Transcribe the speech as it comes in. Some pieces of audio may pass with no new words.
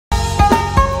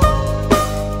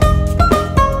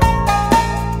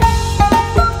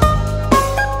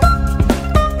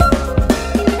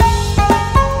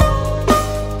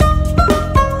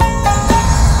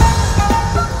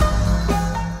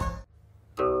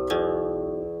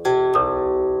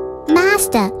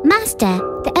Master,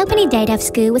 the opening date of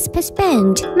school was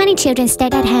postponed. Many children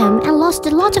stayed at home and lost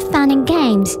a lot of fun in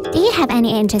games. Do you have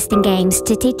any interesting games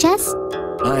to teach us?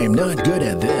 I'm not good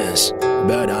at this,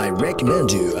 but I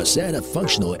recommend you a set of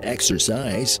functional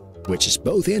exercise, which is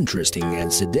both interesting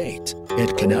and sedate.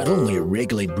 It can not only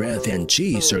regulate breath and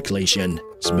qi circulation,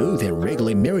 smooth and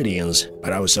regulate meridians,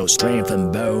 but also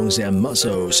strengthen bones and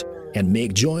muscles and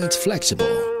make joints flexible.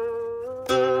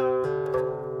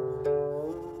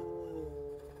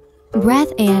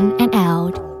 Breath in and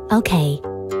out. Okay.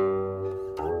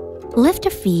 Lift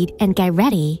your feet and get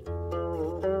ready.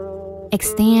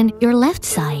 Extend your left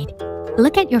side.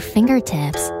 Look at your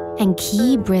fingertips and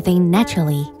keep breathing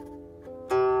naturally.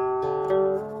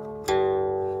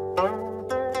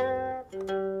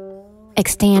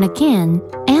 Extend again.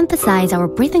 Emphasize our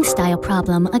breathing style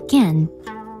problem again.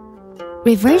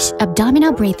 Reverse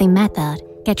abdominal breathing method.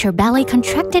 Get your belly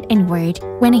contracted inward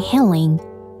when inhaling.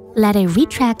 Let it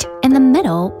retract in the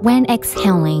middle when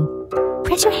exhaling.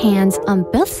 Press your hands on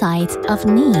both sides of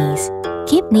knees.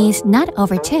 Keep knees not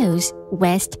over toes,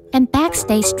 waist and back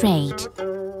stay straight.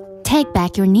 Take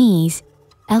back your knees.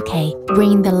 Okay,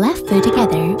 bring the left foot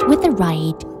together with the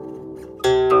right.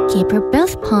 Keep your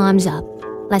both palms up.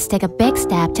 Let's take a big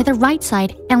step to the right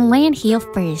side and land heel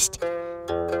first.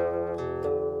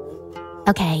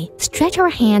 Okay, stretch our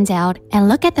hands out and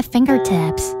look at the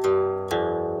fingertips.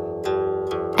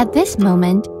 At this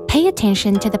moment, pay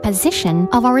attention to the position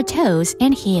of our toes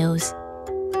and heels.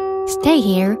 Stay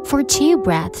here for 2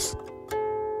 breaths.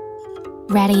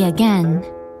 Ready again.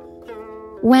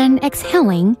 When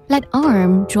exhaling, let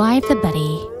arm drive the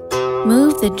body.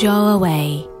 Move the jaw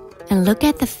away and look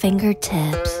at the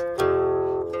fingertips.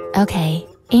 Okay,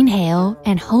 inhale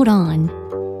and hold on.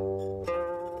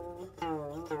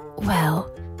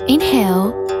 Well,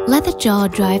 inhale, let the jaw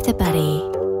drive the body.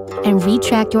 And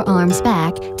retract your arms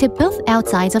back to both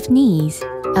outsides of knees.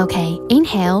 Okay,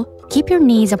 inhale, keep your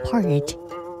knees apart.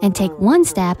 And take 1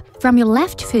 step from your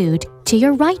left foot to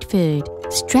your right foot.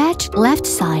 Stretch left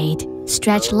side,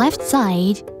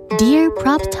 deer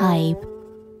prop type.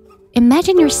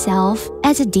 Imagine yourself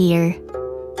as a deer.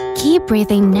 Keep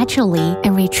breathing naturally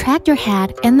and retract your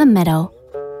head in the middle.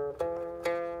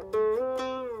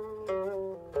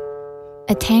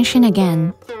 Attention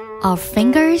again. Our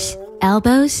fingers,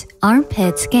 elbows,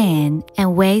 armpit skin,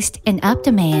 and waist and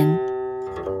abdomen.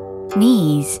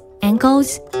 Knees,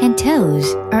 ankles, and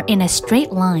toes are in a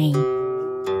straight line.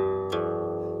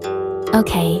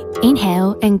 Okay,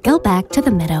 inhale and go back to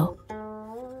the middle.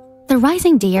 The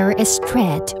rising deer is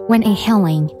straight when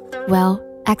inhaling. Well,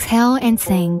 exhale and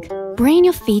sink. Bring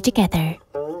your feet together.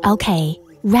 Okay,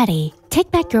 ready. Take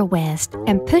back your waist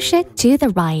and push it to the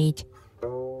right.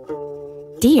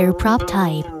 Deer prop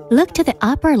type. Look to the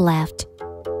upper left.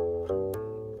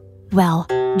 Well,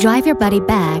 drive your body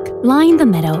back, line the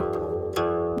middle.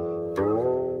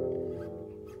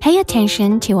 Pay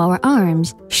attention to our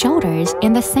arms, shoulders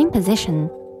in the same position.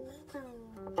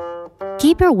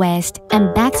 Keep your waist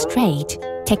and back straight.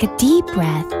 Take a deep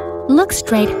breath. Look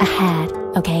straight ahead,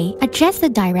 okay? Adjust the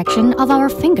direction of our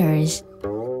fingers.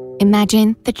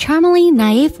 Imagine the charmingly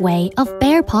naive way of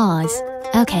bare paws.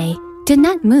 Okay, do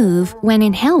not move when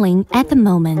inhaling at the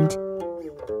moment.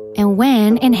 And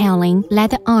when inhaling, let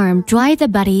the arm drive the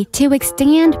body to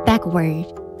extend backward.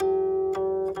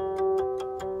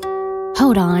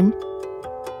 Hold on.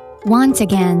 Once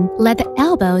again, let the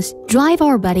elbows drive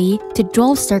our body to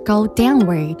draw circle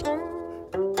downward.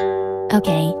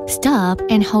 Okay, stop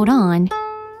and hold on.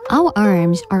 Our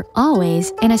arms are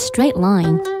always in a straight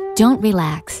line. Don't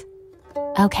relax.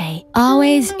 Okay,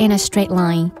 always in a straight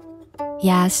line.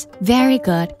 Yes, very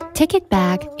good. Take it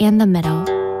back in the middle.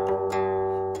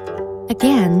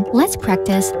 Again, let's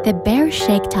practice the bear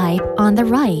shake type on the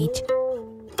right.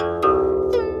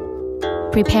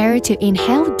 Prepare to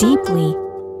inhale deeply.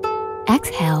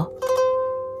 Exhale.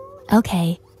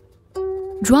 Okay.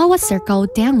 Draw a circle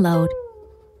downward,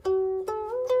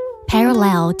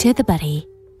 parallel to the body.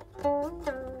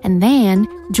 And then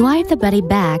drive the body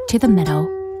back to the middle.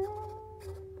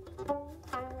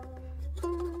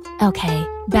 Okay,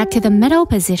 back to the middle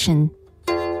position.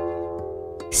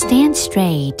 Stand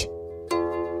straight.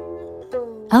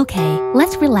 Okay,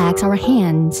 let's relax our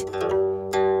hands.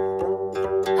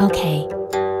 Okay.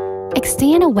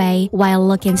 Extend away while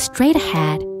looking straight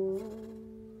ahead.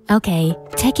 Okay,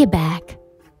 take it back.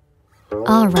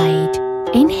 Alright,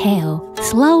 inhale,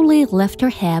 slowly lift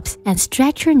your hips and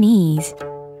stretch your knees.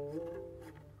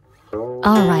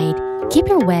 Alright, keep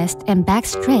your waist and back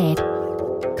straight.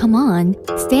 Come on,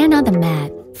 stand on the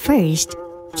mat. First,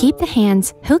 keep the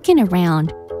hands hooking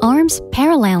around, arms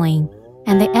paralleling.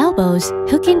 And the elbows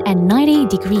hooking at 90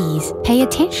 degrees. Pay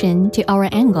attention to our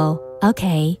angle.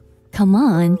 Okay, come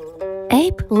on.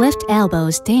 Ape lift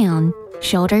elbows down,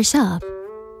 shoulders up.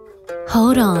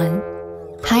 Hold on.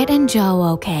 Height and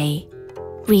jaw okay.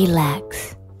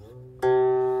 Relax.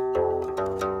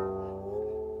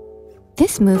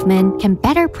 This movement can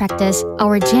better practice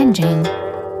our jing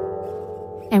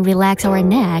and relax our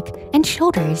neck and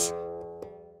shoulders.